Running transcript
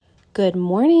Good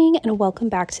morning and welcome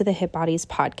back to the Hit Bodies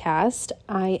podcast.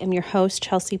 I am your host,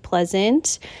 Chelsea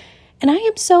Pleasant, and I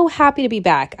am so happy to be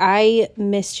back. I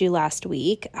missed you last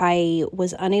week. I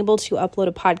was unable to upload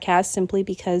a podcast simply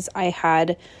because I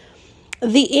had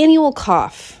the annual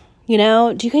cough. Do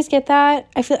you guys get that?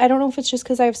 I don't know if it's just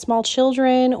because I have small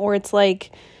children or it's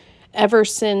like ever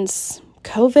since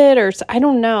COVID or I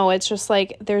don't know. It's just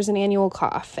like there's an annual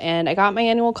cough and I got my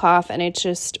annual cough and it's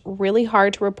just really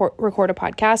hard to record a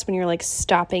podcast when you're like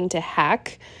stopping to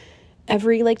hack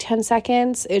every like 10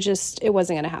 seconds. It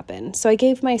wasn't going to happen. So I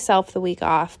gave myself the week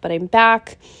off, but I'm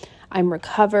back. I'm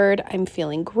recovered. I'm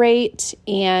feeling great.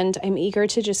 And I'm eager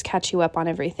to just catch you up on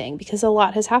everything because a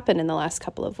lot has happened in the last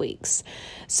couple of weeks.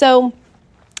 So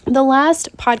the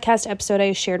last podcast episode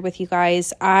I shared with you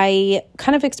guys, I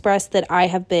kind of expressed that I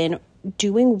have been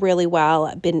doing really well.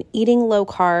 I've been eating low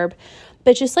carb,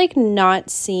 but just like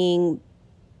not seeing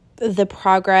the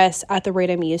progress at the rate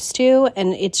I'm used to.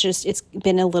 And it's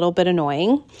been a little bit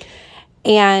annoying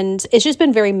and it's just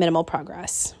been very minimal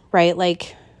progress, right?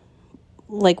 Like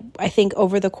I think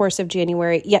over the course of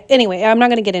January. Yeah. Anyway, I'm not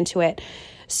going to get into it.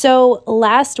 So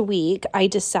last week I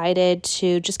decided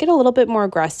to just get a little bit more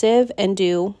aggressive and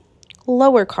do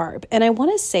lower carb. And I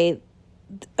want to say,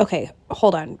 okay,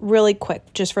 hold on really quick,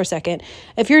 just for a second.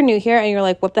 If you're new here and you're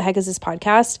like, what the heck is this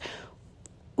podcast?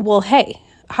 Well, hi,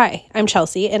 I'm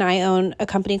Chelsea and I own a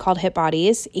company called Hit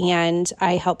Bodies and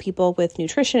I help people with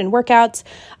nutrition and workouts.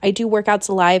 I do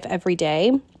workouts live every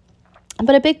day,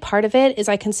 but a big part of it is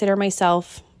I consider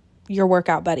myself your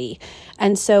workout buddy.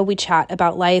 And so we chat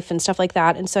about life and stuff like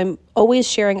that. And so I'm always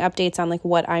sharing updates on like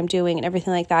what I'm doing and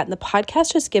everything like that. And the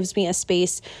podcast just gives me a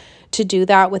space to do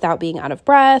that without being out of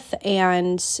breath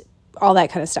and all that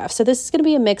kind of stuff. So this is going to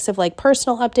be a mix of like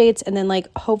personal updates and then like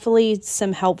hopefully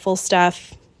some helpful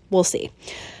stuff. We'll see.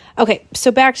 Okay.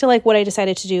 So back to like what I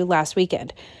decided to do last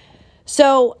weekend.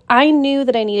 So I knew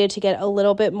that I needed to get a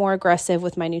little bit more aggressive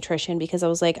with my nutrition because I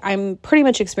was like, I'm pretty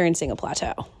much experiencing a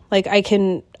plateau. Like I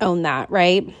can own that.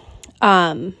 Right.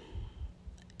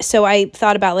 So I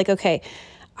thought about like, okay,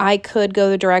 I could go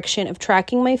the direction of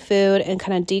tracking my food and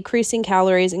kind of decreasing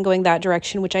calories and going that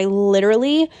direction, which I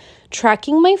literally,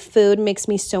 tracking my food makes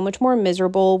me so much more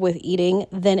miserable with eating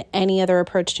than any other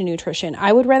approach to nutrition.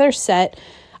 I would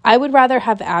rather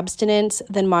have abstinence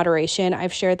than moderation.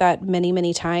 I've shared that many,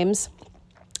 many times.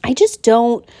 I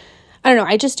don't know.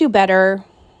 I just do better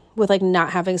with like not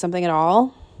having something at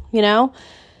all,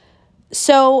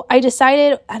 So I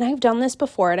decided, and I've done this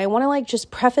before, and I want to like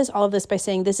just preface all of this by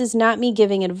saying this is not me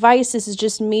giving advice. This is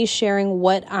just me sharing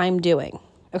what I'm doing.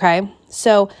 Okay.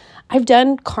 So I've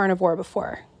done carnivore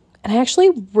before and I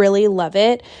actually really love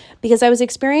it because I was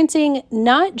experiencing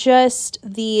not just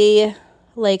the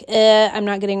like, I'm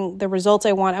not getting the results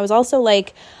I want. I was also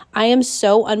like, I am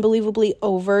so unbelievably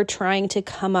over trying to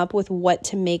come up with what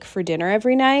to make for dinner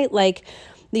every night. Like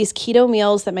these keto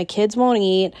meals that my kids won't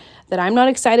eat, that I'm not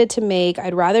excited to make.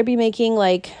 I'd rather be making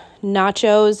like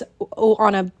nachos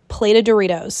on a plate of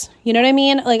Doritos. You know what I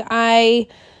mean? Like I'm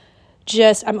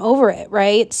over it,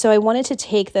 right? So I wanted to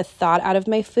take the thought out of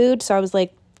my food. So I was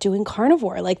like doing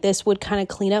carnivore. Like this would kind of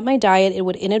clean up my diet. It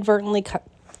would inadvertently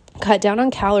cut down on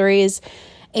calories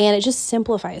and it just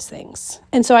simplifies things.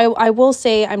 And so I will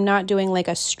say I'm not doing like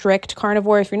a strict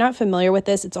carnivore. If you're not familiar with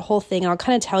this, it's a whole thing. And I'll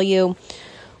kind of tell you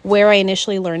where I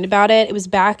initially learned about it. It was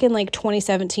back in like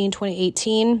 2017,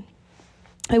 2018.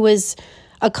 It was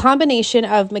a combination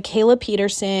of Michaela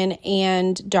Peterson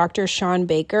and Dr. Sean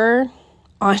Baker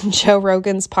on Joe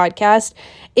Rogan's podcast.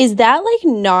 Is that like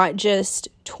not just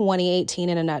 2018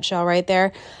 in a nutshell right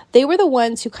there? They were the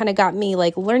ones who kind of got me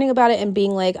like learning about it and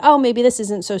being like, oh, maybe this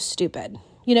isn't so stupid.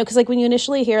 Because like when you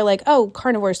initially hear like, oh,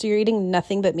 carnivore, so you're eating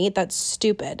nothing but meat, that's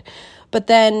stupid. But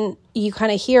then you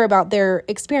kind of hear about their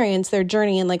experience, their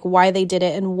journey, and like why they did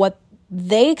it and what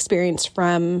they experienced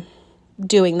from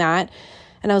doing that.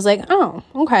 And I was like, oh,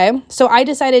 okay. So I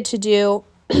decided to do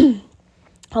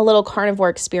a little carnivore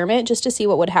experiment just to see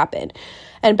what would happen.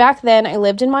 And back then I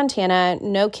lived in Montana,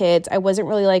 no kids. I wasn't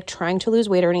really like trying to lose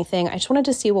weight or anything. I just wanted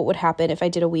to see what would happen if I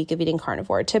did a week of eating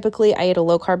carnivore. Typically I ate a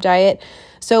low carb diet,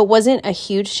 so it wasn't a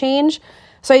huge change.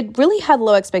 So I really had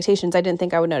low expectations. I didn't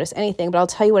think I would notice anything, but I'll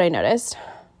tell you what I noticed.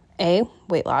 A,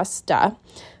 weight loss, duh.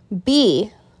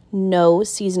 B, no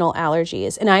seasonal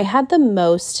allergies. And I had the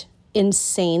most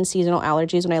insane seasonal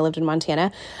allergies when I lived in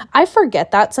Montana. I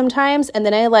forget that sometimes. And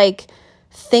then I like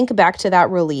think back to that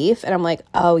relief and I'm like,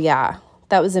 oh yeah,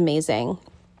 that was amazing.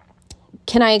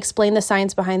 Can I explain the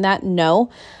science behind that? No,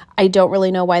 I don't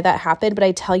really know why that happened, but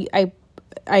I tell you,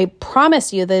 I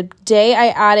promise you the day I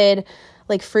added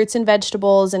like fruits and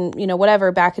vegetables and,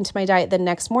 whatever back into my diet, the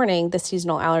next morning, the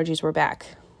seasonal allergies were back.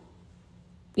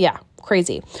 Yeah,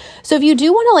 crazy. So if you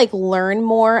do want to like learn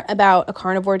more about a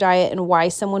carnivore diet and why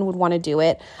someone would want to do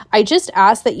it, I just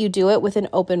ask that you do it with an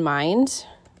open mind,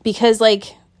 because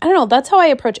like, I don't know, that's how I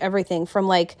approach everything from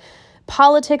like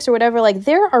politics or whatever. Like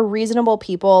there are reasonable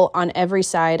people on every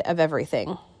side of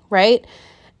everything, right?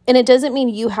 And it doesn't mean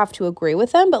you have to agree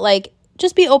with them, but like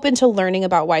just be open to learning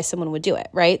about why someone would do it,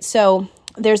 right? So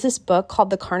there's this book called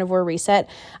The Carnivore Reset.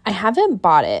 I haven't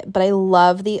bought it, but I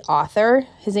love the author.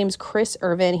 His name's Chris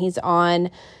Irvin. He's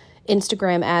on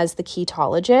Instagram as The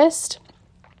Ketologist.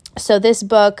 So this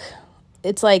book,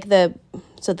 it's like The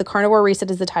Carnivore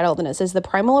Reset is the title, and it says the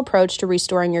primal approach to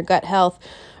restoring your gut health,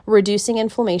 reducing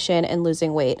inflammation, and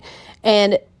losing weight.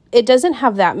 And it doesn't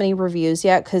have that many reviews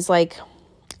yet because like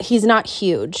he's not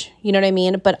huge, you know what I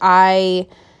mean? But I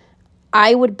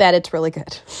would bet it's really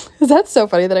good. That's so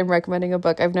funny that I'm recommending a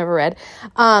book I've never read.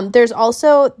 There's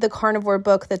also the carnivore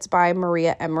book that's by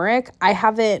Maria Emmerich.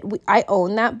 I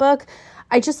own that book.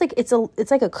 I just like, it's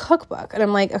like a cookbook. And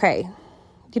I'm like, okay,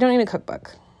 you don't need a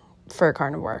cookbook for a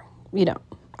carnivore. You don't.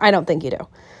 I don't think you do,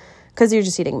 because you're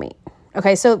just eating meat.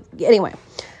 Okay. So anyway,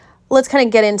 let's kind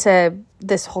of get into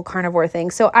this whole carnivore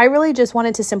thing. So I really just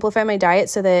wanted to simplify my diet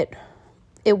so that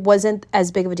it wasn't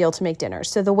as big of a deal to make dinner.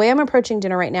 So the way I'm approaching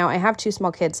dinner right now, I have 2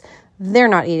 small kids. They're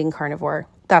not eating carnivore.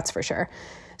 That's for sure.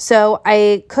 So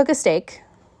I cook a steak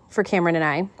for Cameron and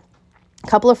I, a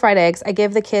couple of fried eggs. I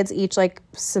give the kids each like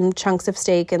some chunks of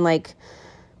steak, and like,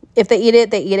 if they eat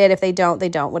it, they eat it. If they don't,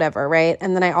 whatever. Right.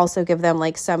 And then I also give them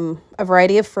like a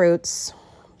variety of fruits.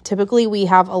 Typically we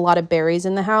have a lot of berries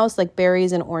in the house, like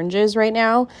berries and oranges right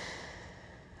now.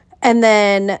 And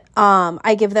then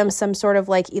I give them some sort of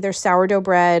like either sourdough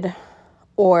bread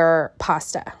or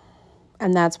pasta.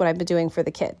 And that's what I've been doing for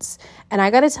the kids. And I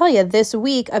got to tell you, this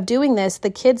week of doing this, the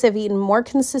kids have eaten more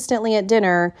consistently at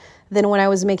dinner than when I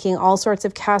was making all sorts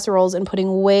of casseroles and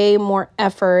putting way more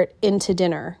effort into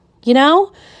dinner, you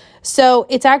know? So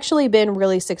it's actually been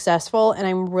really successful, and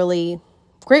I'm really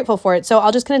grateful for it. So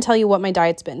I'll just going to tell you what my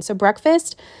diet's been. So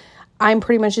breakfast, I'm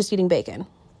pretty much just eating bacon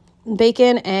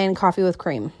and coffee with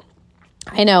cream.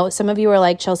 I know some of you are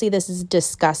like, Chelsea, this is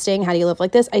disgusting. How do you live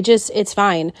like this? It's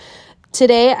fine.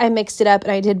 Today I mixed it up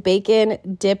and I did bacon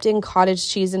dipped in cottage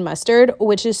cheese and mustard,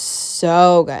 which is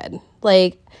so good.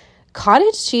 Like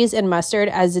cottage cheese and mustard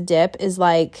as a dip is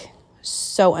like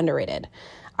so underrated.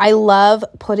 I love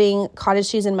putting cottage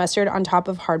cheese and mustard on top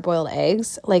of hard-boiled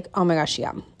eggs. Like, oh my gosh,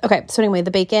 yum. Okay, so anyway, the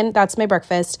bacon, that's my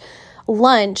breakfast.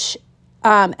 Lunch,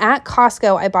 at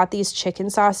Costco, I bought these chicken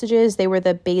sausages. They were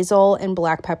the basil and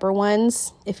black pepper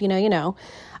ones. If you know, you know.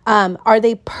 Are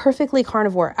they perfectly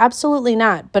carnivore? Absolutely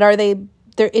not. But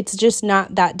it's just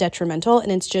not that detrimental,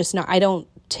 and it's just not, I don't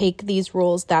take these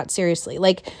rules that seriously.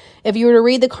 Like if you were to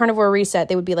read the Carnivore Reset,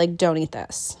 they would be like, don't eat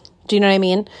this. Do you know what I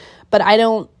mean? But I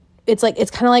don't, it's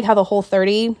kind of like how the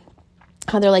Whole30,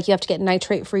 how they're like, you have to get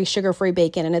nitrate-free, sugar-free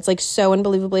bacon. And it's like so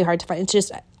unbelievably hard to find.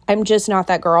 I'm just not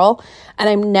that girl, and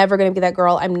I'm never going to be that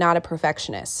girl. I'm not a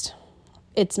perfectionist.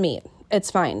 It's meat. It's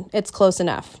fine. It's close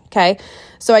enough. Okay.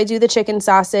 So I do the chicken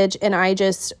sausage, and I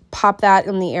just pop that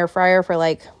in the air fryer for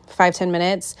like 5-10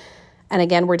 minutes. And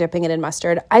again, we're dipping it in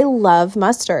mustard. I love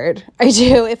mustard. I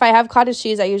do. If I have cottage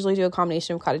cheese, I usually do a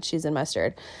combination of cottage cheese and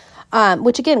mustard.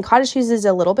 Which again, cottage cheese is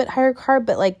a little bit higher carb,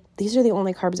 but like these are the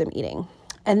only carbs I'm eating.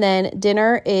 And then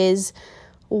dinner is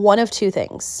one of 2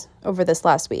 things over this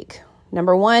last week.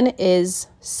 Number 1 is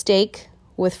steak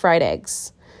with fried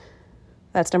eggs.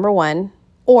 That's number 1.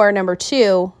 Or number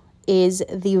 2 is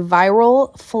the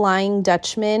viral Flying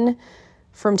Dutchman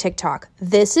from TikTok.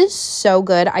 This is so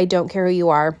good. I don't care who you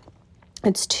are.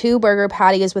 It's 2 burger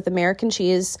patties with American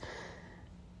cheese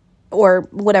or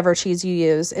whatever cheese you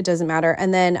use. It doesn't matter.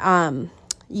 And then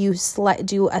you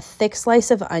do a thick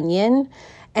slice of onion,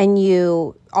 and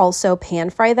you also pan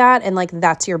fry that, and like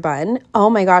that's your bun. Oh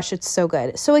my gosh, it's so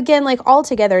good. So again, like all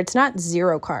together, it's not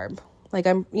 0 carb. Like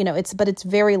but it's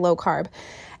very low carb.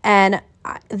 And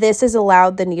this has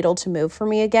allowed the needle to move for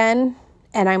me again.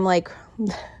 And I'm like,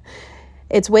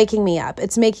 it's waking me up.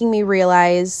 It's making me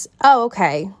realize, oh,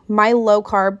 okay, my low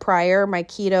carb prior, my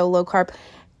keto low carb,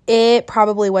 it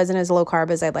probably wasn't as low carb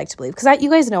as I'd like to believe. Because you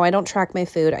guys know I don't track my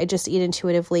food. I just eat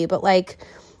intuitively. But like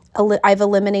I've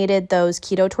eliminated those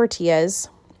keto tortillas,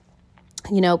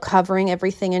 covering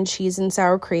everything in cheese and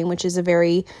sour cream, which is a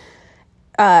very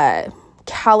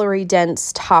calorie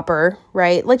dense topper,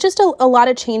 right? Like just a lot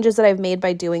of changes that I've made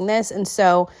by doing this. And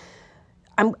so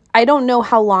I don't know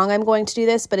how long I'm going to do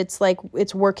this, but it's like,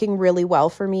 it's working really well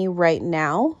for me right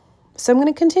now. So I'm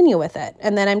going to continue with it.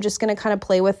 And then I'm just going to kind of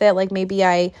play with it. Like maybe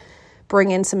I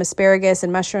bring in some asparagus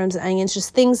and mushrooms and onions,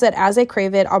 just things that as I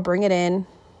crave it, I'll bring it in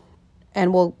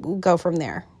and we'll go from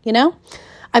there,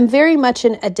 I'm very much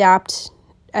an adapt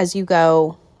as you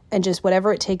go and just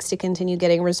whatever it takes to continue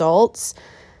getting results.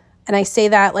 And I say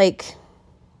that like,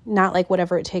 not like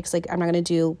whatever it takes, like I'm not going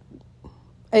to do,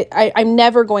 I'm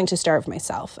never going to starve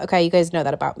myself. Okay. You guys know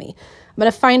that about me. I'm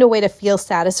going to find a way to feel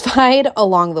satisfied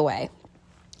along the way.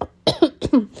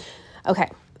 Okay.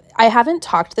 I haven't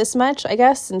talked this much, I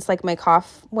guess, since like my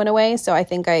cough went away. So I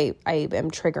think I am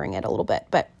triggering it a little bit,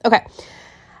 but okay.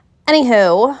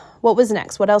 Anywho, what was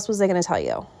next? What else was I going to tell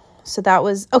you? So that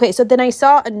was, okay. So then I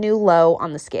saw a new low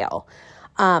on the scale,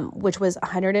 which was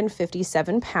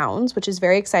 157 pounds, which is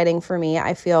very exciting for me.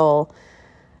 I feel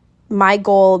my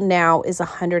goal now is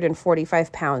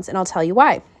 145 pounds, and I'll tell you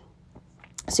why.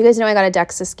 So you guys know I got a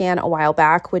DEXA scan a while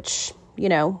back, which, you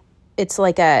know, it's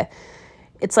like an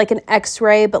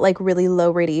x-ray, but like really low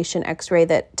radiation x-ray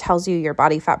that tells you your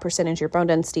body fat percentage, your bone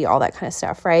density, all that kind of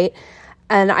stuff, right?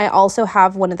 And I also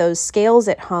have one of those scales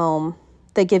at home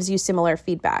that gives you similar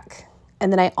feedback.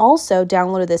 And then I also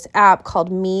downloaded this app called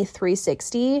Me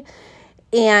 360,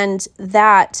 and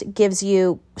that gives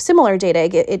you similar data.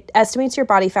 It estimates your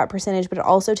body fat percentage, but it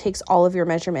also takes all of your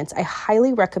measurements. I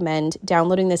highly recommend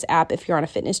downloading this app if you're on a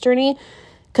fitness journey,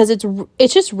 because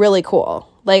it's just really cool.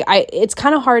 Like it's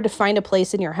kind of hard to find a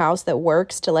place in your house that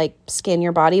works to like scan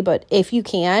your body, but if you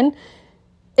can,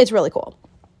 it's really cool.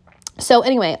 So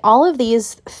anyway, all of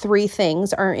these 3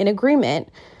 things are in agreement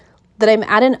that I'm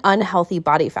at an unhealthy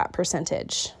body fat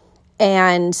percentage.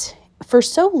 And for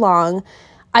so long,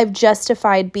 I've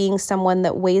justified being someone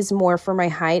that weighs more for my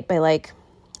height by like,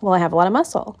 well, I have a lot of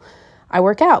muscle. I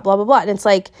work out, blah, blah, blah. And it's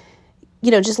like, you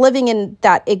know, just living in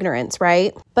that ignorance,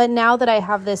 right? But now that I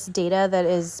have this data that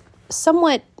is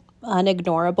somewhat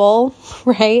unignorable,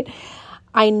 right?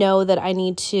 I know that I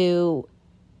need to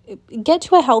get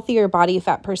to a healthier body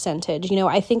fat percentage. You know,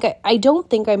 I don't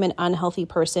think I'm an unhealthy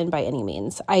person by any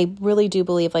means. I really do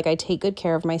believe like I take good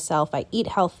care of myself. I eat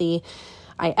healthy.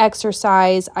 I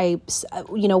exercise.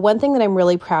 One thing that I'm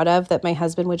really proud of that my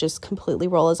husband would just completely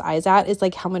roll his eyes at is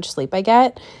like how much sleep I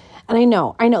get. And I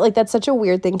know like that's such a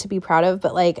weird thing to be proud of,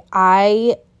 but like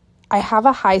I have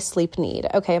a high sleep need.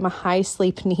 Okay. I'm a high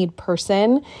sleep need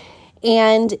person.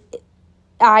 And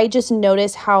I just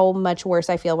notice how much worse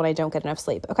I feel when I don't get enough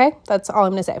sleep. Okay. That's all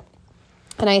I'm going to say.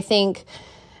 And I think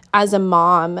as a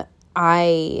mom,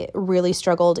 I really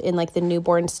struggled in like the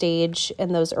newborn stage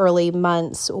and those early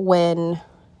months when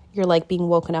you're like being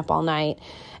woken up all night.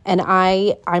 And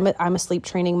I'm a sleep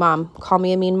training mom. Call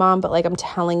me a mean mom, but like I'm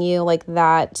telling you like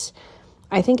that,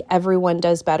 I think everyone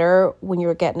does better when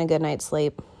you're getting a good night's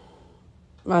sleep.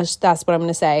 That's what I'm going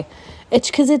to say. It's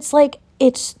because it's like,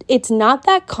 it's not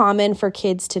that common for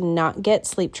kids to not get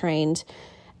sleep trained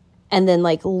and then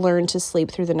like learn to sleep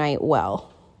through the night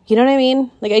well. You know what I mean?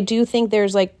 Like I do think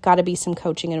there's like got to be some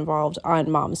coaching involved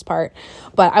on mom's part,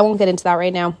 but I won't get into that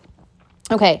right now.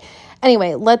 Okay.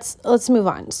 Anyway, let's move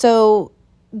on. So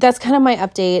that's kind of my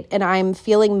update, and I'm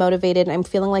feeling motivated, and I'm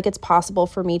feeling like it's possible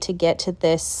for me to get to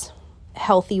this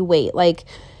healthy weight. Like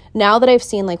now that I've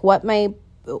seen like what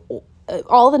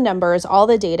all the numbers, all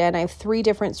the data, and I have 3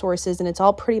 different sources and it's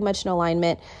all pretty much in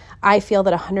alignment, I feel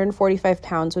that 145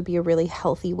 pounds would be a really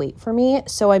healthy weight for me.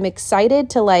 So I'm excited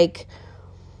to like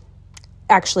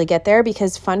actually get there,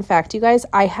 because fun fact, you guys,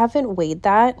 I haven't weighed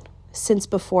that since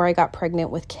before I got pregnant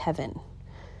with Kevin.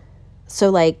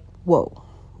 So like, whoa.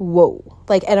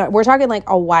 Like, and we're talking like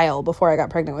a while before I got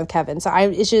pregnant with Kevin. So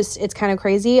it's kind of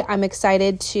crazy. I'm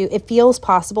excited it feels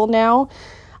possible now.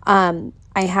 I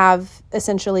have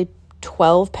essentially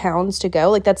 12 pounds to go.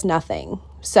 Like that's nothing.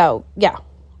 So yeah,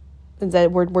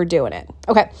 we're doing it.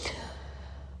 Okay.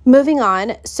 Moving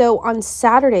on. So on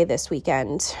Saturday this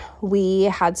weekend, we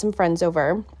had some friends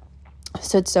over.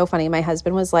 So it's so funny. My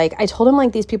husband was like, I told him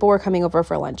like these people were coming over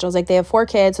for lunch. I was like, they have 4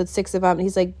 kids, so it's 6 of them. And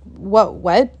he's like,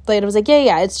 what? Like, I was like,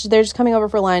 yeah. They're just coming over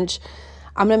for lunch.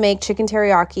 I'm going to make chicken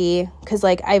teriyaki. Cause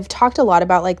like I've talked a lot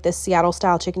about like this Seattle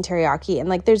style chicken teriyaki. And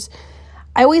like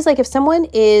I always like, if someone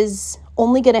is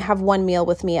only going to have one meal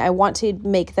with me, I want to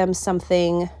make them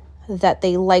something that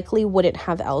they likely wouldn't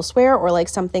have elsewhere, or like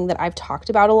something that I've talked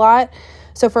about a lot.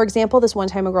 So for example, this one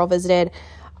time a girl visited,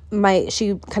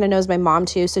 she kind of knows my mom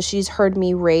too. So she's heard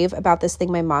me rave about this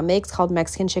thing my mom makes called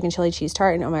Mexican chicken chili cheese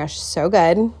tart. And oh my gosh, so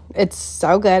good. It's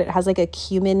so good. It has like a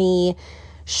cumin-y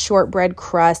shortbread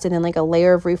crust and then like a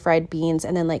layer of refried beans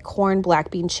and then like corn,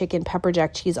 black bean, chicken, pepper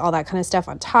jack cheese, all that kind of stuff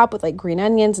on top with like green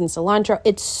onions and cilantro.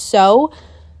 It's so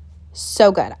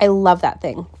good. I love that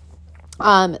thing.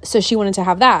 So she wanted to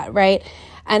have that, right?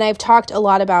 And I've talked a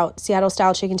lot about Seattle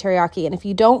style chicken teriyaki. And if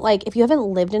you haven't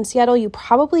lived in Seattle, you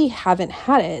probably haven't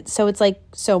had it. So it's like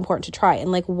so important to try.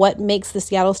 And like what makes the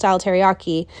Seattle style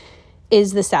teriyaki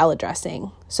is the salad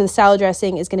dressing. So the salad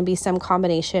dressing is going to be some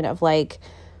combination of like,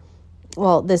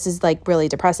 well, this is like really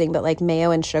depressing, but like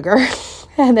mayo and sugar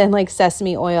and then like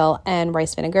sesame oil and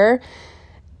rice vinegar.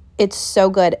 It's so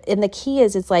good. And the key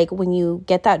is, it's like when you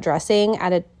get that dressing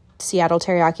at a Seattle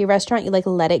teriyaki restaurant, you like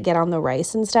let it get on the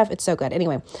rice and stuff. It's so good.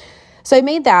 Anyway, so I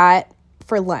made that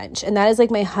for lunch, and that is like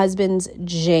my husband's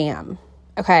jam.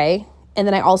 Okay. And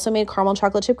then I also made caramel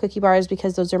chocolate chip cookie bars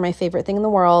because those are my favorite thing in the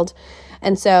world.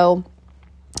 And so,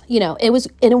 you know,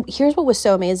 here's what was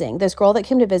so amazing. This girl that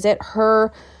came to visit,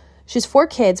 she's 4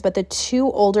 kids, but the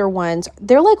 2 older ones,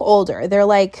 they're like older. They're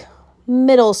like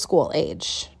middle school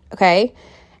age. Okay.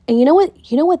 And you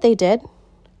know what they did?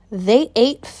 They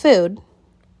ate food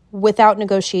without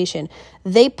negotiation.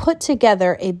 They put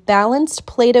together a balanced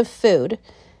plate of food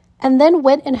and then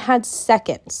went and had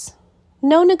seconds.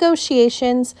 No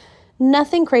negotiations,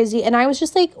 nothing crazy. And I was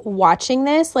just like watching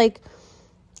this, like,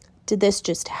 did this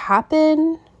just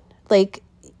happen? Like,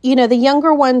 you know, the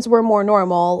younger ones were more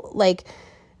normal. Like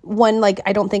one, like,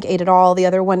 I don't think ate at all. The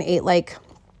other one ate like,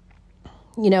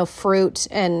 you know, fruit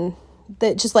and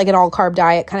just like an all carb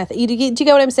diet kind of thing. Do you get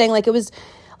what I'm saying? Like it was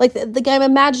like I'm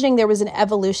imagining there was an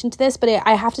evolution to this, but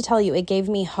I have to tell you, it gave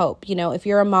me hope. You know, if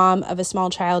you're a mom of a small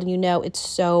child, you know, it's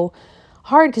so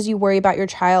hard because you worry about your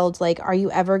child. Like, are you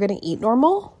ever going to eat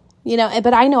normal? You know,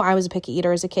 but I know I was a picky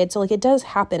eater as a kid. So like it does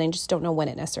happen. I just don't know when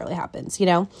it necessarily happens, you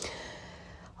know,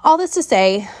 all this to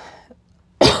say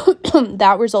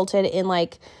that resulted in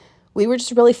like, we were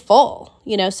just really full,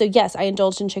 you know? So yes, I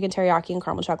indulged in chicken teriyaki and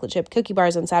caramel chocolate chip cookie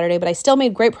bars on Saturday, but I still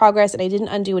made great progress and I didn't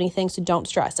undo anything. So don't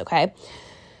stress. Okay.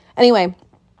 Anyway,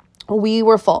 we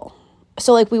were full.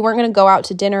 So like we weren't going to go out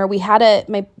to dinner. We had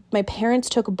my parents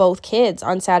took both kids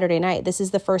on Saturday night. This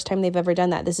is the first time they've ever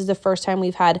done that. This is the first time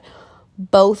we've had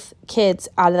both kids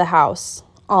out of the house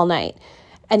all night.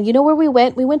 And you know where we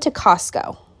went? We went to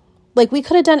Costco. Like we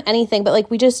could have done anything, but like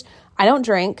I don't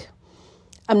drink.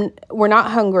 We're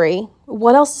not hungry.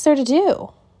 What else is there to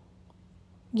do?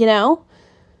 You know?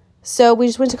 So we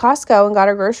just went to Costco and got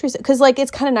our groceries because like, it's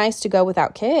kind of nice to go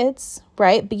without kids,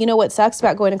 right? But you know what sucks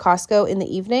about going to Costco in the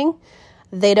evening?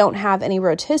 They don't have any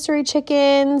rotisserie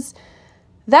chickens.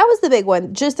 That was the big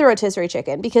one, just the rotisserie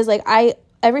chicken, because like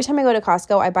every time I go to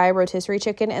Costco, I buy a rotisserie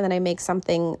chicken and then I make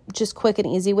something just quick and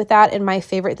easy with that. And my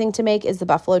favorite thing to make is the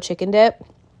buffalo chicken dip.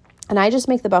 And I just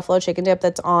make the buffalo chicken dip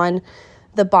that's on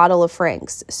the bottle of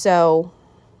Frank's. So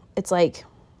it's like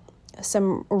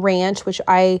some ranch, which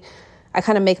I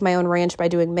kind of make my own ranch by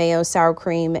doing mayo, sour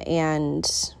cream, and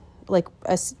like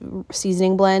a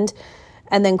seasoning blend,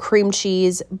 and then cream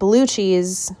cheese, blue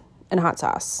cheese, and hot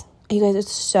sauce. You guys,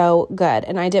 it's so good.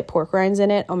 And I dip pork rinds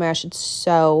in it. Oh my gosh, it's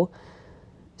so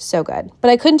good. But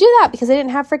I couldn't do that because I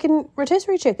didn't have freaking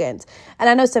rotisserie chickens. And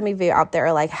I know some of you out there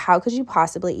are like, how could you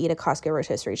possibly eat a Costco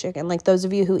rotisserie chicken? Like those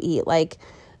of you who eat like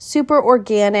super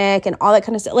organic and all that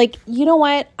kind of stuff. Like, you know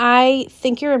what? I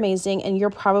think you're amazing and you're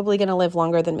probably going to live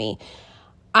longer than me.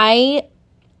 I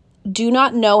do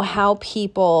not know how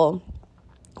people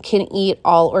can eat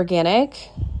all organic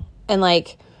and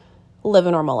like live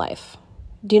a normal life.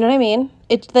 Do you know what I mean?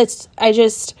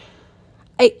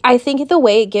 I think the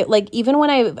way it get, like, even when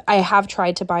I have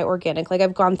tried to buy organic, like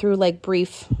I've gone through like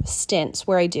brief stints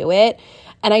where I do it,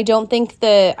 and I don't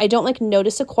like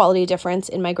notice a quality difference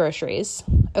in my groceries.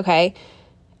 Okay.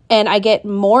 And I get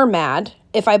more mad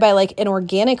if I buy like an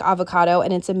organic avocado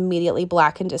and it's immediately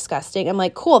black and disgusting. I'm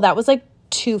like, cool, that was like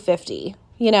 $2.50,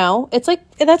 you know? It's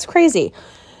like, that's crazy.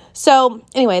 So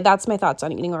anyway, that's my thoughts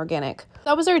on eating organic.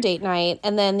 That was our date night.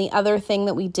 And then the other thing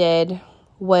that we did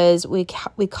was we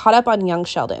caught up on Young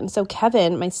Sheldon. So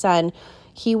Kevin, my son,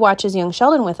 he watches Young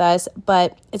Sheldon with us,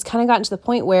 but it's kind of gotten to the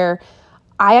point where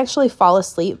I actually fall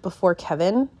asleep before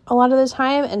Kevin a lot of the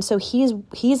time. And so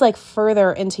he's like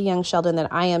further into Young Sheldon than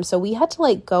I am. So we had to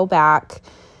like go back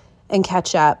and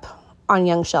catch up on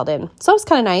Young Sheldon. So it was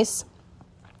kind of nice.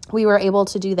 We were able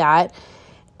to do that.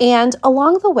 And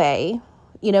along the way,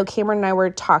 you know, Cameron and I were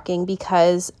talking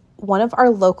because one of our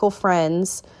local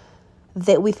friends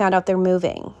that we found out they're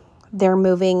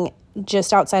moving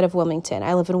just outside of Wilmington.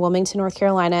 I live in Wilmington, North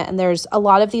Carolina, and there's a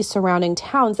lot of these surrounding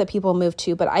towns that people move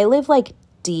to, but I live like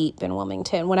deep in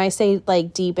Wilmington. When I say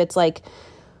like deep, it's like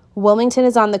Wilmington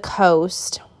is on the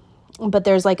coast, but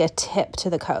there's like a tip to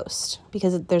the coast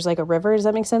because there's like a river. Does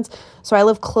that make sense? So I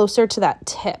live closer to that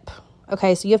tip.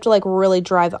 Okay, so you have to like really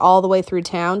drive all the way through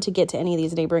town to get to any of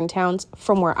these neighboring towns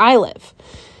from where I live.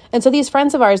 And so these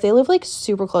friends of ours, they live like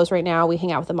super close right now. We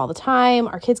hang out with them all the time.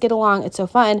 Our kids get along. It's so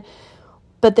fun.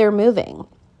 But they're moving.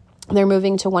 They're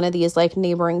moving to one of these like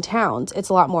neighboring towns. It's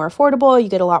a lot more affordable. You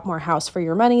get a lot more house for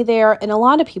your money there. And a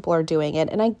lot of people are doing it.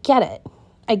 And I get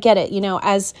it. You know,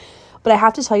 as But I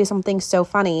have to tell you something so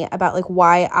funny about like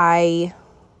why I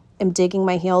am digging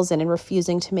my heels in and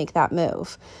refusing to make that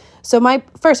move. So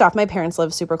first off, my parents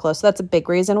live super close. So that's a big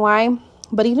reason why.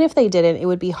 But even if they didn't, it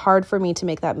would be hard for me to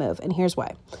make that move. And here's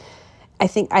why. I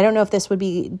don't know if this would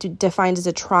be defined as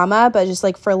a trauma, but just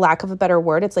like for lack of a better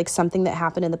word, it's like something that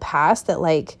happened in the past that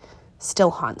like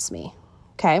still haunts me.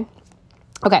 Okay.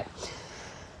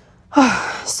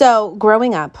 So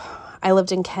growing up, I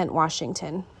lived in Kent,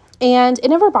 Washington, and it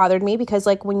never bothered me because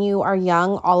like when you are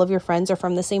young, all of your friends are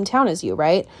from the same town as you,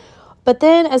 right? But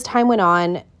then as time went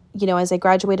on, you know, as I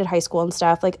graduated high school and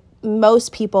stuff, like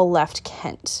most people left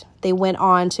Kent. They went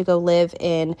on to go live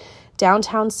in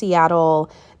downtown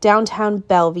Seattle, downtown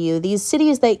Bellevue, these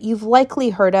cities that you've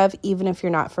likely heard of, even if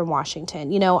you're not from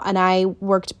Washington, you know, and I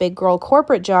worked big girl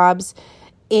corporate jobs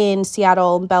in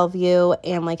Seattle, Bellevue,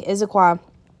 and like Issaquah,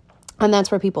 and that's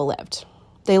where people lived.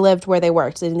 They lived where they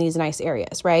worked in these nice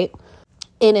areas, right?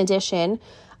 In addition,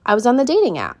 I was on the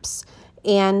dating apps,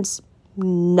 and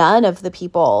none of the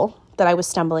people that I was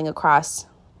stumbling across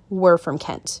were from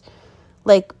Kent.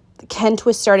 Like Kent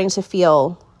was starting to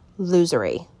feel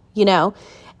losery, you know?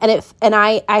 And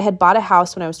I had bought a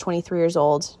house when I was 23 years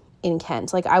old in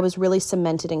Kent. Like I was really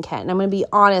cemented in Kent. And I'm going to be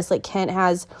honest, like Kent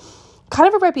has kind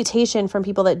of a reputation from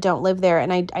people that don't live there.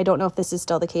 And I don't know if this is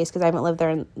still the case because I haven't lived there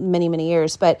in many, many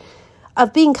years, but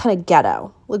of being kind of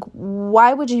ghetto. Like,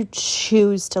 why would you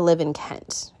choose to live in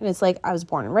Kent? And it's like, I was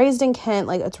born and raised in Kent.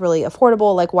 Like, it's really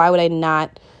affordable. Like, why would I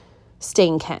not stay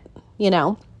in Kent, you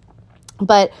know?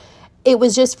 But it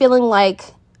was just feeling like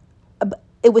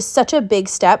it was such a big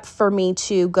step for me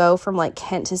to go from like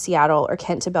Kent to Seattle or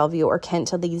Kent to Bellevue or Kent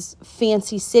to these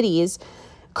fancy cities,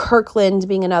 Kirkland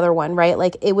being another one, right?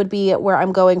 Like it would be where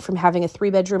I'm going from having a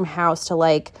 3-bedroom house to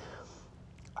like,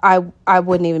 I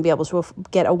wouldn't even be able to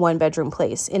get a 1-bedroom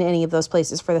place in any of those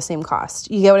places for the same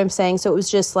cost. You get what I'm saying? So it was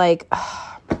just like,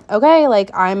 okay, like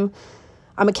I'm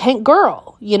a Kent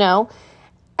girl, you know?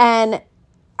 And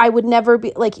I would never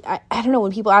be like, I don't know,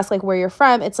 when people ask like where you're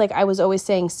from, it's like I was always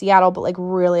saying Seattle, but like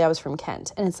really I was from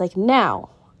Kent. And it's like now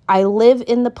I live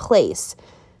in the place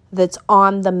that's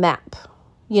on the map,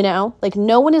 you know, like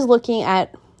no one is looking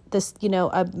at this, you know,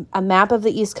 a map of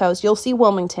the East Coast. You'll see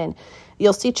Wilmington,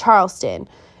 you'll see Charleston,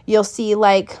 you'll see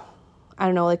like, I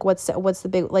don't know, like what's the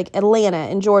big, like Atlanta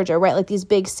and Georgia, right? Like these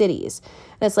big cities.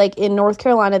 And it's like in North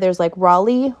Carolina, there's like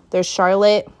Raleigh, there's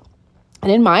Charlotte.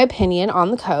 And in my opinion,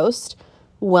 on the coast,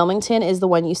 Wilmington is the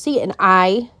one you see. And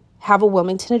I have a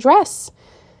Wilmington address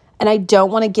and I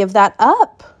don't want to give that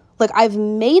up. Like I've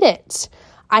made it.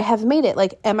 I have made it.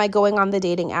 Like, am I going on the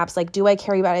dating apps? Like, do I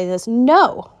care about any of this?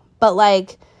 No. But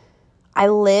like, I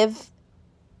live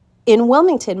in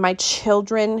Wilmington. My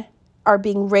children are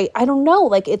being raised. I don't know.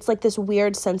 Like, it's like this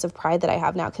weird sense of pride that I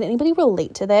have now. Can anybody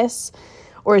relate to this?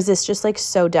 Or is this just like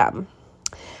so dumb?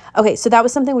 Okay, so that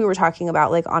was something we were talking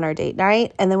about like on our date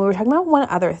night. And then we were talking about one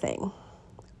other thing.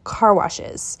 Car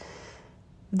washes.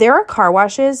 There are car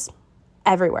washes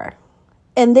everywhere.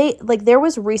 And there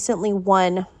was recently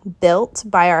one built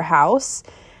by our house.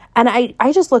 And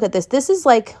I just look at this. This is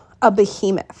like a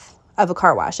behemoth of a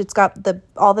car wash. It's got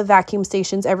all the vacuum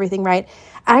stations, everything, right?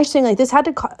 And I just think like this had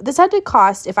to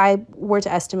cost, if I were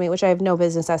to estimate, which I have no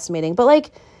business estimating, but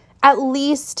like at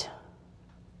least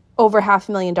over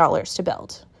 $500,000 to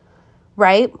build,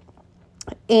 right?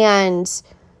 And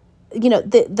you know,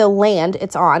 the land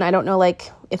it's on, I don't know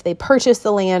like if they purchased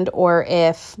the land or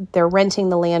if they're renting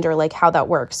the land or like how that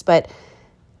works, but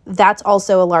that's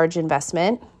also a large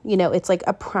investment. You know, it's like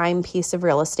a prime piece of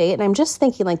real estate. And I'm just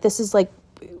thinking like, this is like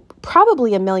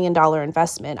probably $1 million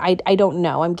investment. I don't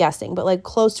know, I'm guessing, but like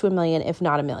close to $1 million, if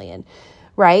not $1 million,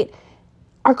 right?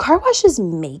 Are car washes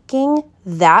making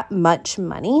that much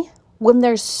money when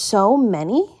there's so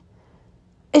many?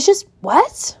 It's just,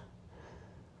 what?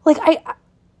 Like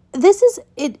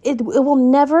it will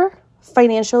never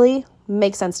financially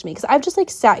make sense to me because I've just like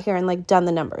sat here and like done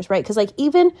the numbers, right? Because like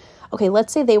even, okay,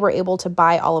 let's say they were able to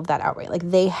buy all of that outright. Like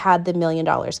they had the $1 million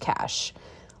cash.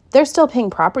 They're still paying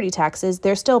property taxes.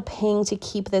 They're still paying to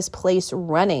keep this place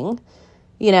running,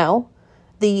 you know,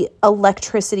 the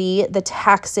electricity, the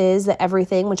taxes, the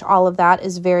everything, which all of that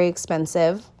is very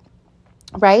expensive,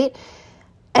 right?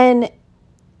 And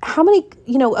how many,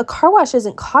 you know, a car wash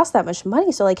doesn't cost that much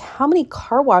money. So like how many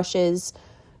car washes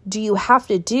do you have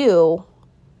to do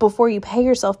before you pay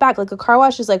yourself back? Like a car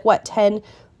wash is like what,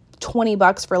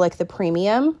 $10-$20 for like the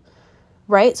premium,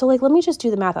 right? So like, let me just do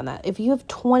the math on that. If you have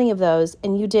 20 of those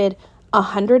and you did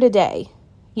 100 a day,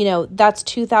 you know, that's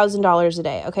 $2,000 a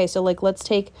day. Okay. So like, let's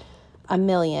take $1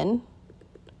 million.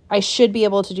 I should be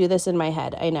able to do this in my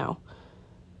head. I know.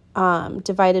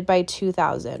 Divided by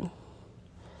 2,000.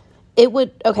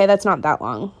 okay, that's not that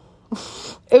long.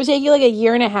 It would take you like a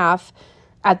year and a half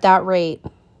at that rate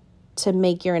to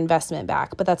make your investment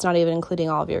back, but that's not even including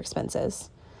all of your expenses.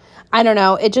 I don't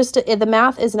know. The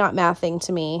math is not mathing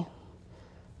to me.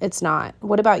 It's not.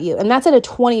 What about you? And that's at a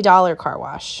 $20 car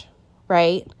wash,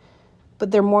 right?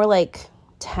 But they're more like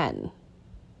 10.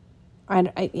 I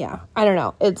don't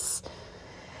know.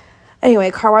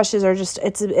 Anyway, car washes are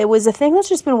it was a thing that's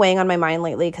just been weighing on my mind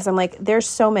lately because I'm like, there's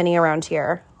so many around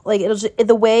here. Like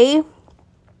the way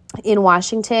in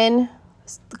Washington,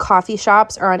 the coffee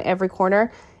shops are on every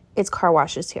corner, it's car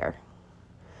washes here.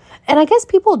 And I guess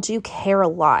people do care a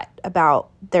lot about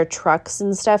their trucks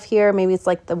and stuff here. Maybe it's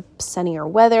like the sunnier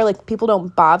weather. Like people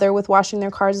don't bother with washing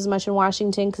their cars as much in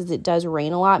Washington because it does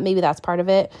rain a lot. Maybe that's part of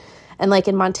it. And like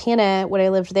in Montana, when I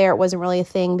lived there, it wasn't really a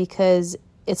thing because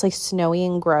it's like snowy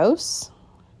and gross,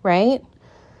 right?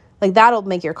 Like that'll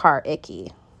make your car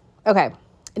icky. Okay.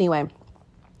 Anyway,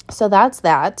 so that's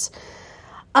that.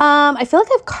 I feel like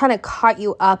I've kind of caught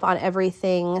you up on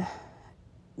everything.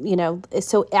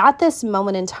 So at this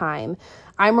moment in time,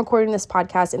 I'm recording this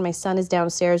podcast and my son is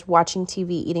downstairs watching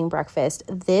TV, eating breakfast.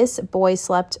 This boy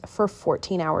slept for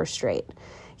 14 hours straight.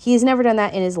 He's never done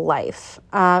that in his life.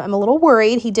 I'm a little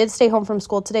worried. He did stay home from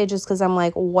school today just because I'm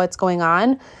like, what's going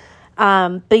on?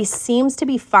 But he seems to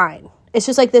be fine. It's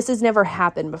just like, this has never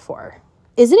happened before.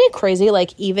 Isn't it crazy?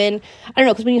 Like even, I don't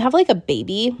know, because when you have like a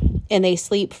baby and they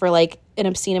sleep for like an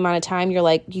obscene amount of time, you're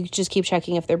like, you just keep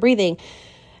checking if they're breathing.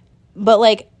 But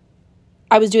like,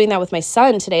 I was doing that with my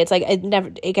son today. It's like,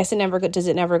 does it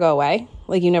never go away?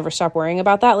 Like you never stop worrying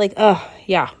about that? Like,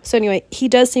 yeah. So anyway, he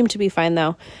does seem to be fine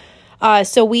though.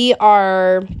 So we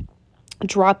are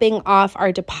dropping off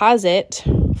our deposit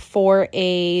for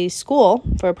a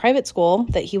private school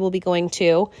that he will be going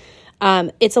to.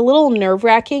 It's a little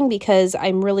nerve-wracking because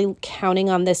I'm really counting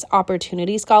on this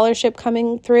opportunity scholarship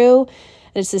coming through.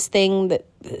 It's this thing that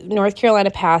North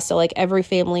Carolina passed, so like every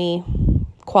family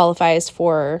qualifies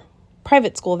for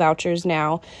private school vouchers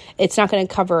now. It's not going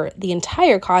to cover the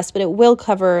entire cost, but it will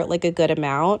cover like a good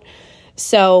amount.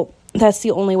 So that's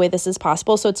the only way this is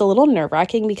possible. So it's a little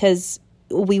nerve-wracking because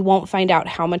we won't find out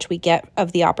how much we get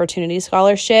of the opportunity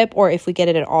scholarship or if we get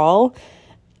it at all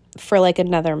for like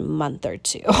another month or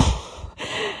two.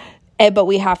 But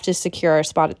we have to secure our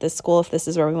spot at this school if this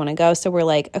is where we want to go. So we're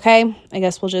like, okay, I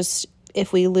guess we'll just,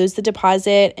 if we lose the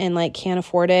deposit and like can't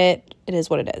afford it, it is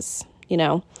what it is,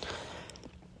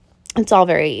 It's all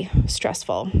very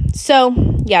stressful. So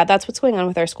yeah, that's what's going on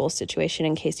with our school situation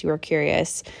in case you were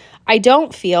curious. I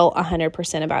don't feel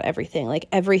 100% about everything. Like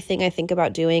everything I think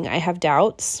about doing, I have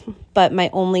doubts, but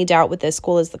my only doubt with this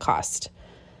school is the cost.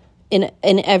 In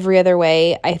every other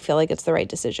way, I feel like it's the right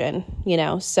decision,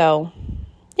 So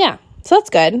yeah, so that's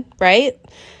good, right?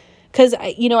 Because,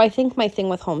 I think my thing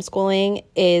with homeschooling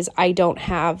is I don't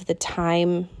have the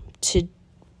time to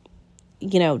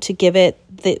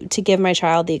give my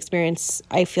child the experience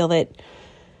I feel that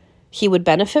he would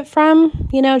benefit from,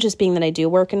 just being that I do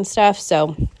work and stuff.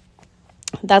 So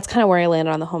that's kind of where I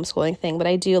landed on the homeschooling thing. But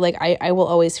I do I will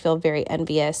always feel very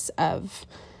envious of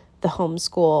the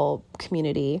homeschool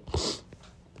community.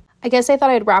 I guess I thought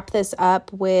I'd wrap this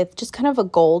up with just kind of a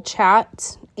goal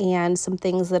chat and some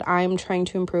things that I'm trying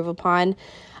to improve upon.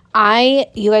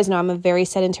 You guys know I'm a very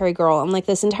sedentary girl. I'm like,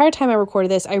 this entire time I recorded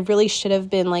this, I really should have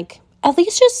been like, at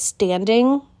least just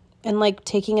standing and like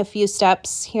taking a few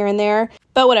steps here and there.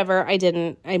 But whatever, I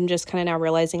didn't. I'm just kind of now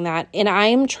realizing that. And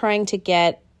I'm trying to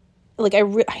get,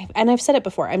 and I've said it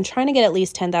before, I'm trying to get at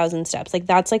least 10,000 steps. Like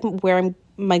that's like where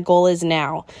my goal is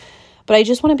now. But I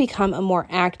just want to become a more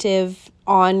active,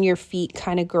 on your feet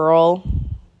kind of girl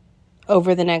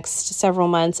over the next several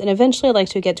months. And eventually I'd like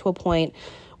to get to a point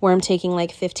where I'm taking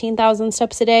like 15,000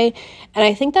 steps a day. And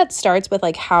I think that starts with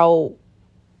like how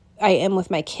I am with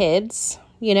my kids.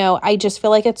 I just feel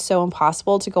like it's so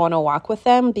impossible to go on a walk with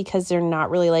them because they're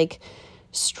not really like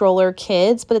stroller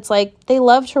kids, but it's like they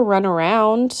love to run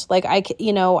around. Like I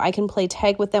can play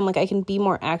tag with them. Like I can be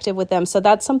more active with them. So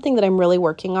that's something that I'm really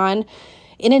working on.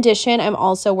 In addition, I'm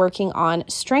also working on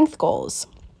strength goals.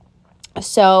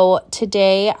 So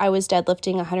today I was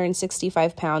deadlifting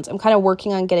 165 pounds. I'm kind of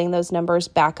working on getting those numbers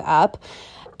back up.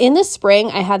 In the spring,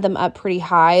 I had them up pretty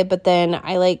high, but then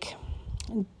I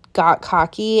got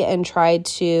cocky and tried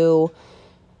to,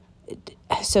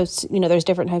 there's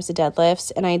different types of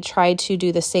deadlifts, and I tried to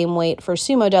do the same weight for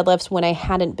sumo deadlifts when I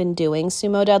hadn't been doing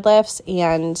sumo deadlifts,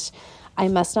 and I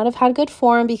must not have had good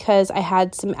form because I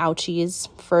had some ouchies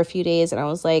for a few days, and I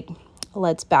was like,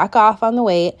 let's back off on the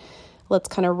weight. Let's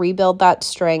kind of rebuild that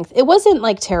strength. It wasn't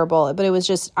like terrible, but it was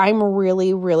just, I'm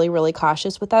really, really, really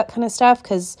cautious with that kind of stuff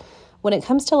because when it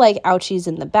comes to like ouchies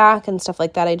in the back and stuff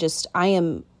like that, I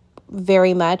am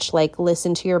very much like,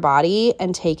 listen to your body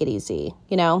and take it easy,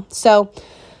 you know? So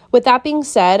with that being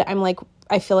said,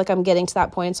 I feel like I'm getting to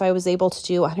that point. So I was able to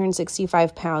do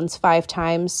 165 pounds 5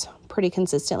 times pretty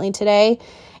consistently today.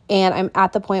 And I'm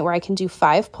at the point where I can do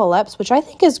 5 pull-ups, which I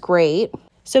think is great.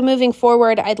 So moving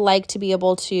forward, I'd like to be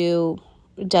able to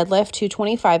deadlift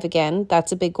 225 again.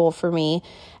 That's a big goal for me.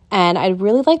 And I'd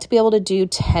really like to be able to do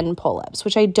 10 pull-ups,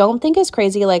 which I don't think is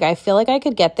crazy. Like, I feel like I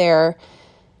could get there.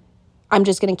 I'm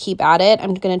just going to keep at it.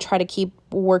 I'm going to try to keep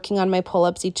working on my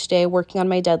pull-ups each day, working on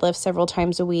my deadlift several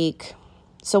times a week.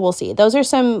 So we'll see. Those are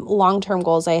some long-term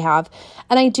goals I have.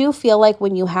 And I do feel like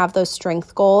when you have those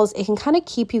strength goals, it can kind of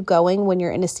keep you going when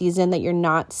you're in a season that you're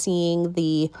not seeing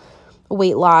the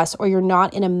weight loss, or you're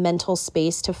not in a mental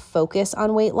space to focus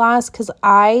on weight loss. Because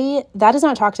that is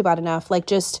not talked about enough. Like,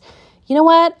 just, you know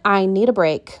what? I need a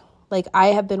break. Like, I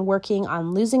have been working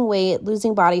on losing weight,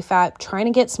 losing body fat, trying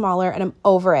to get smaller, and I'm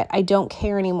over it. I don't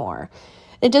care anymore.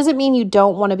 It doesn't mean you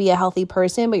don't want to be a healthy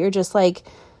person, but you're just like,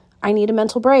 I need a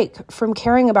mental break from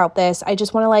caring about this. I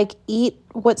just want to like eat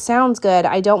what sounds good.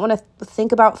 I don't want to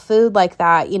think about food like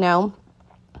that, you know?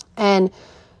 And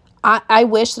I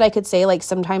wish that I could say like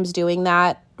sometimes doing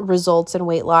that results in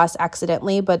weight loss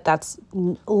accidentally, but that's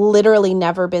literally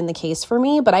never been the case for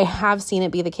me. But I have seen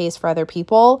it be the case for other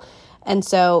people. And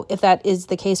so if that is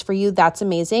the case for you, that's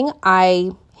amazing. I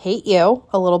hate you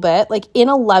a little bit, like in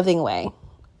a loving way.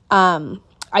 I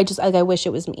wish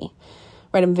it was me,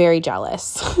 right? I'm very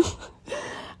jealous.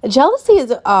 Jealousy is,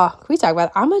 can we talk about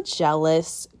it? I'm a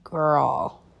jealous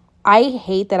girl. I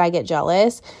hate that I get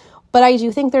jealous, but I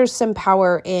do think there's some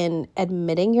power in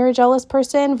admitting you're a jealous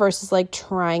person versus like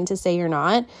trying to say you're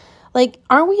not. Like,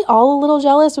 aren't we all a little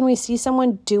jealous when we see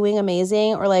someone doing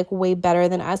amazing or like way better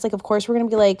than us? Like, of course we're going to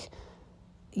be like,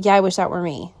 yeah, I wish that were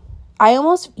me.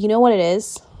 You know what it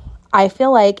is? I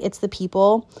feel like it's the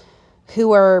people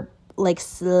who are like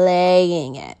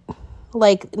slaying it.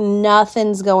 Like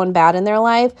nothing's going bad in their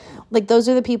life. Like those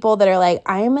are the people that are like,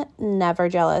 I'm never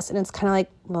jealous. And it's kind of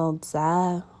like, well,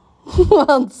 duh.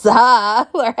 Well, duh.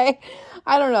 Right?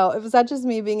 I don't know. Is that just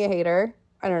me being a hater?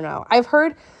 I don't know. I've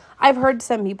heard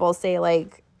some people say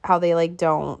like how they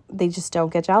just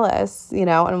don't get jealous, you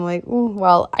know? And I'm like,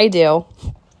 well, I do.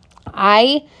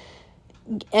 I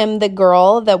am the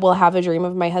girl that will have a dream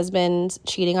of my husband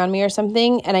cheating on me or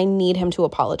something, and I need him to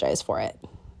apologize for it.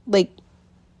 Like,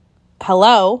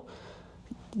 hello,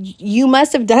 you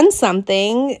must have done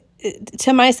something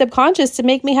to my subconscious to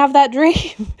make me have that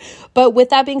dream. But with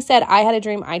that being said, I had a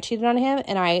dream I cheated on him,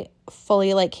 and I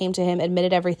fully like came to him,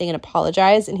 admitted everything, and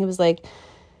apologized. And he was like,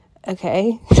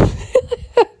 okay.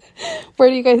 Where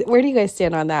do you guys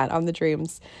stand on that, on the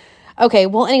dreams? Okay,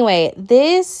 well, anyway,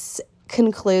 this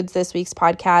concludes this week's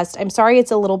podcast. I'm sorry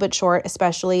it's a little bit short,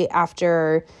 especially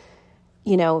after,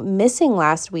 missing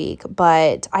last week,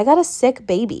 but I got a sick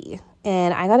baby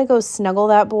and I got to go snuggle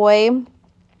that boy.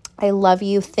 I love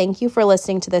you. Thank you for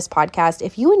listening to this podcast.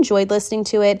 If you enjoyed listening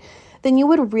to it, then you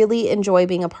would really enjoy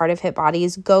being a part of Hit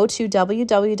Bodies. Go to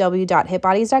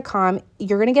www.hitbodies.com.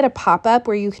 You're going to get a pop-up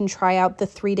where you can try out the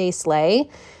 3-day sleigh,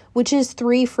 which is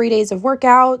 3 free days of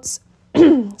workouts,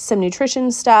 some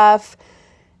nutrition stuff,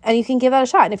 and you can give that a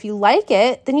shot. And if you like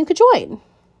it, then you could join.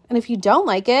 And if you don't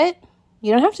like it,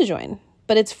 you don't have to join,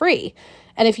 but it's free.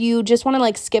 And if you just want to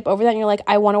like skip over that and you're like,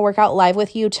 I want to work out live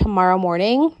with you tomorrow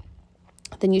morning,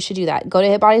 then you should do that. Go to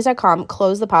hitbodies.com,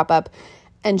 close the pop-up,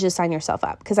 and just sign yourself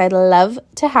up, because I'd love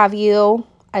to have you.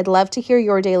 I'd love to hear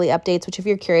your daily updates, which if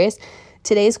you're curious,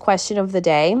 today's question of the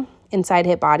day inside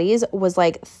Hit Bodies was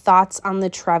like thoughts on the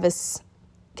Travis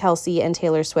Kelce and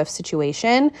Taylor Swift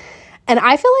situation. And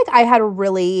I feel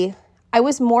like I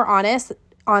was more honest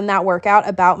on that workout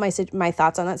about my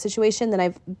thoughts on that situation than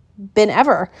I've been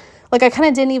ever. Like I kind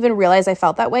of didn't even realize I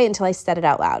felt that way until I said it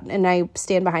out loud, and I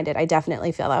stand behind it. I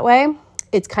definitely feel that way.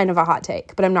 It's kind of a hot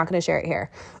take, but I'm not going to share it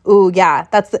here. Ooh, yeah,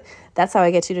 that's how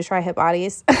I get you to try Hit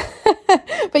Bodies.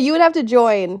 But you would have to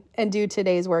join and do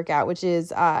today's workout, which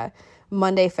is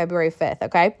Monday, February 5th,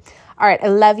 okay? All right, I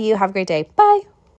love you. Have a great day. Bye.